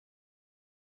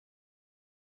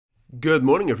Good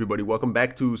morning, everybody. Welcome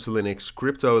back to Cilinix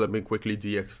Crypto. Let me quickly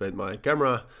deactivate my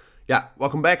camera. Yeah,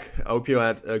 welcome back. I hope you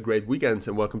had a great weekend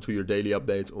and welcome to your daily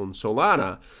update on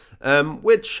Solana.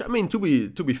 Which, I mean, to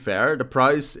be fair, the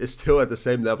price is still at the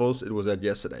same levels it was at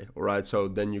yesterday. All right, so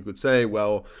then you could say,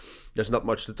 well, there's not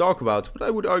much to talk about, but I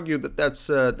would argue that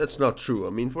that's not true. I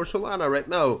mean, for Solana right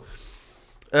now,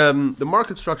 the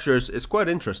market structure is quite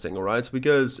interesting, all right,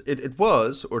 because it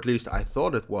was, or at least I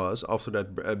thought it was, after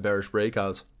that bearish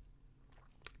breakout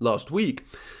last week.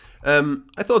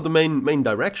 I thought the main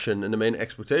direction and the main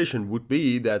expectation would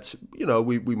be that, you know,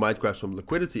 we might grab some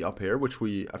liquidity up here, which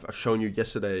I've shown you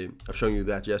yesterday. I've shown you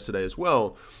that yesterday as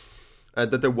well.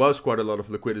 That there was quite a lot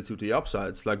of liquidity to the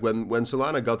upsides. Like when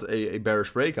Solana got a bearish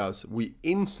breakout, we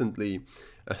instantly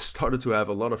started to have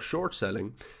a lot of short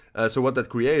selling. So what that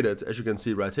created, as you can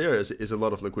see right here, is a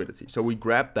lot of liquidity. So we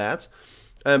grabbed that.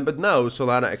 But now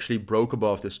Solana actually broke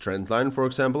above this trend line, for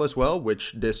example, as well,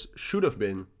 which this should have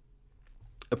been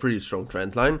a pretty strong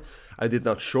trend line. I did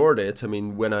not short it. I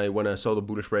mean, when I saw the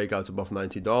bullish breakouts above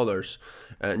 $90,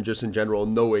 and just in general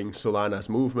knowing Solana's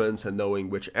movements and knowing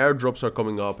which airdrops are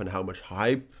coming up and how much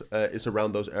hype is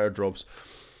around those airdrops,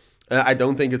 I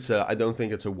don't think it's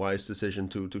a wise decision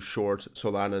to short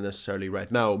Solana necessarily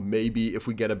right now. Maybe if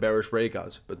we get a bearish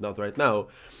breakout, but not right now.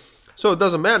 So it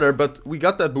doesn't matter, but we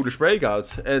got that bullish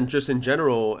breakout, and just in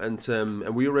general, and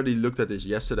we already looked at this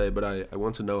yesterday, but I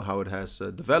want to know how it has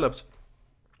developed.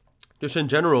 Just in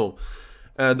general,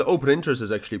 the open interest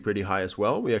is actually pretty high as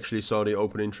well. We actually saw the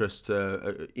open interest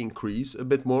increase a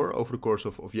bit more over the course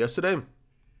of yesterday.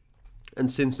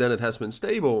 And since then it has been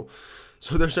stable.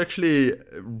 So there's actually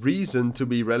reason to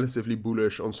be relatively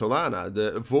bullish on Solana.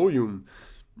 The volume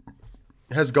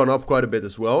has gone up quite a bit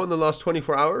as well in the last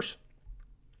 24 hours.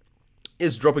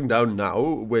 Is dropping down now,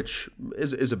 which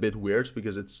is a bit weird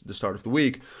because it's the start of the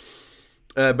week.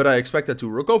 But I expect that to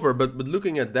recover. But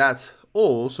looking at that,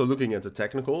 also looking at the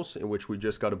technicals, in which we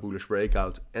just got a bullish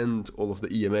breakout and all of the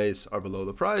EMAs are below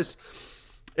the price.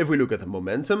 If we look at the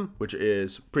momentum, which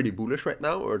is pretty bullish right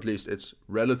now, or at least it's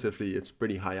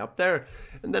pretty high up there.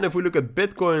 And then if we look at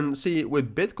Bitcoin, see,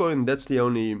 with Bitcoin, that's the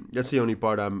only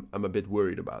part I'm a bit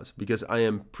worried about, because I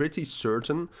am pretty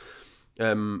certain,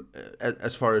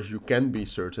 as far as you can be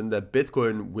certain, that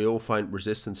Bitcoin will find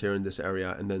resistance here in this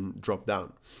area and then drop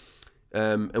down.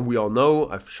 And we all know,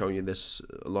 I've shown you this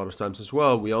a lot of times as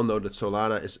well, we all know that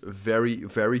Solana is very,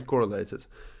 very correlated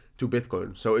to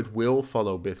Bitcoin. So it will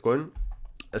follow Bitcoin,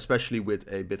 especially with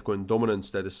a Bitcoin dominance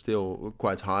that is still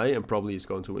quite high and probably is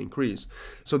going to increase.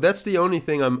 So that's the only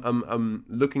thing I'm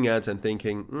looking at and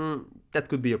thinking, that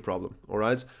could be a problem, all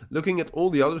right? Looking at all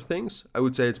the other things, I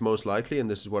would say it's most likely, and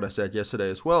this is what I said yesterday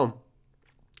as well,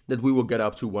 that we will get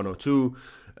up to 102,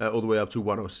 all the way up to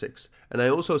 106. And I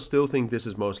also still think this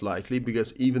is most likely,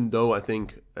 because even though I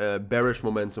think bearish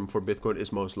momentum for Bitcoin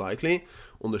is most likely,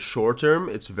 on the short term,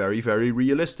 it's very, very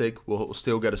realistic, we'll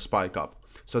still get a spike up.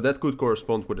 So that could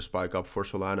correspond with a spike up for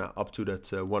Solana up to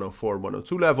that 104,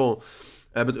 102 level.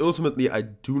 But ultimately, I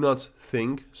do not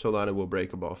think Solana will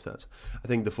break above that. I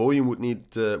think the volume would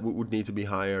need to be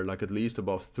higher, like at least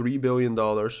above $3 billion,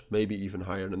 maybe even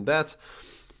higher than that.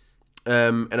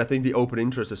 And I think the open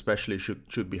interest especially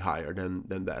should be higher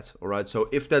than that. All right. So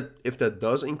if that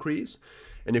does increase,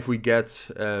 and if we get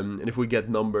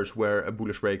numbers where a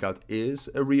bullish breakout is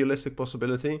a realistic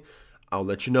possibility, I'll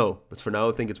let you know. But for now,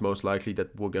 I think it's most likely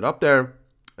that we'll get up there,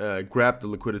 grab the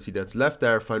liquidity that's left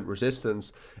there, find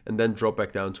resistance, and then drop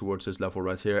back down towards this level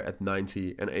right here at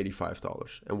 $90 and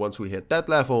 $85. And once we hit that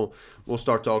level, we'll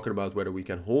start talking about whether we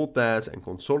can hold that and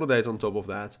consolidate on top of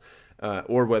that,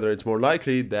 or whether it's more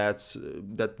likely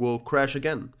that will crash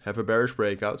again, have a bearish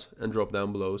breakout, and drop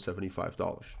down below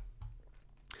 $75.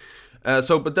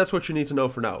 But that's what you need to know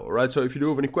for now, all right? So if you do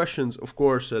have any questions, of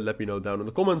course, let me know down in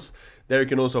the comments. There you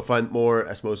can also find more,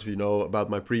 as most of you know, about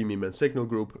my premium and signal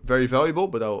group. Very valuable,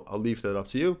 but I'll leave that up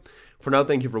to you. For now,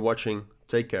 thank you for watching.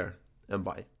 Take care, and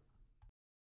bye.